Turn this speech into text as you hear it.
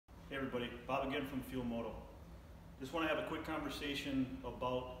Bob again from Moto. Just want to have a quick conversation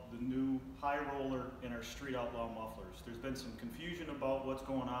about the new high roller in our street Outlaw mufflers. There's been some confusion about what's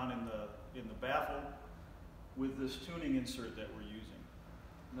going on in the baffle with this tuning insert that we're using.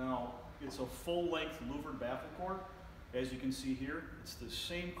 Now, it's a full-length louvered baffle core. As you can see here, it's the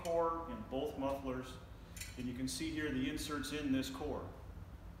same core in both mufflers, and you can see here the insert's in this core.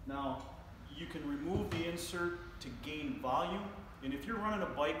 Now, you can remove the insert to gain volume, and if you're running a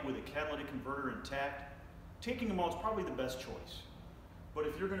bike with a catalytic converter intact, taking them out is probably the best choice. But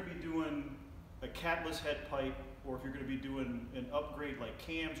if you're going to be doing a catless head pipe, or if you're going to be doing an upgrade like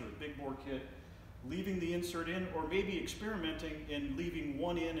cams or a big bore kit, leaving the insert in, or maybe experimenting and leaving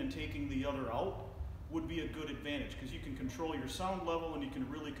one in and taking the other out would be a good advantage, because you can control your sound level and you can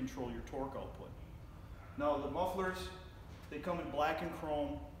really control your torque output. Now the mufflers, they come in black and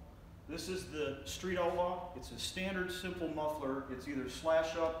chrome. This is the Street Outlaw. It's a standard simple muffler. It's either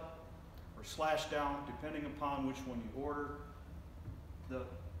slash up or slash down, depending upon which one you order. The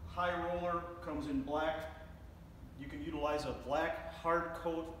high roller comes in black. You can utilize a black hard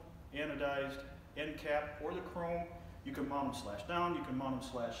coat anodized end cap or the chrome. You can mount them slash down, you can mount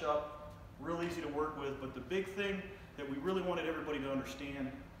them slash up. Real easy to work with, but the big thing that we really wanted everybody to understand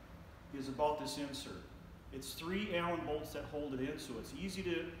is about this insert. It's 3 Allen bolts that hold it in, so it's easy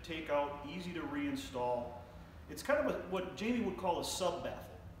to take out, easy to reinstall. It's kind of what Jamie would call a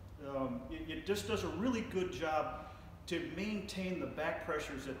sub-baffle. It just does a really good job to maintain the back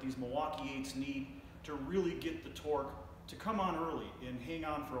pressures that these Milwaukee 8s need to really get the torque to come on early and hang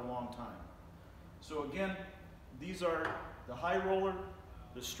on for a long time. So again, these are the high roller,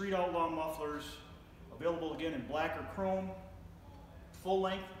 the Street Outlaw mufflers, available again in black or chrome, full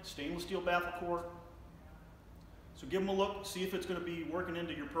length, stainless steel baffle core. So give them a look, see if it's going to be working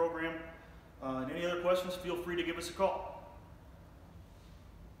into your program. And any other questions, feel free to give us a call.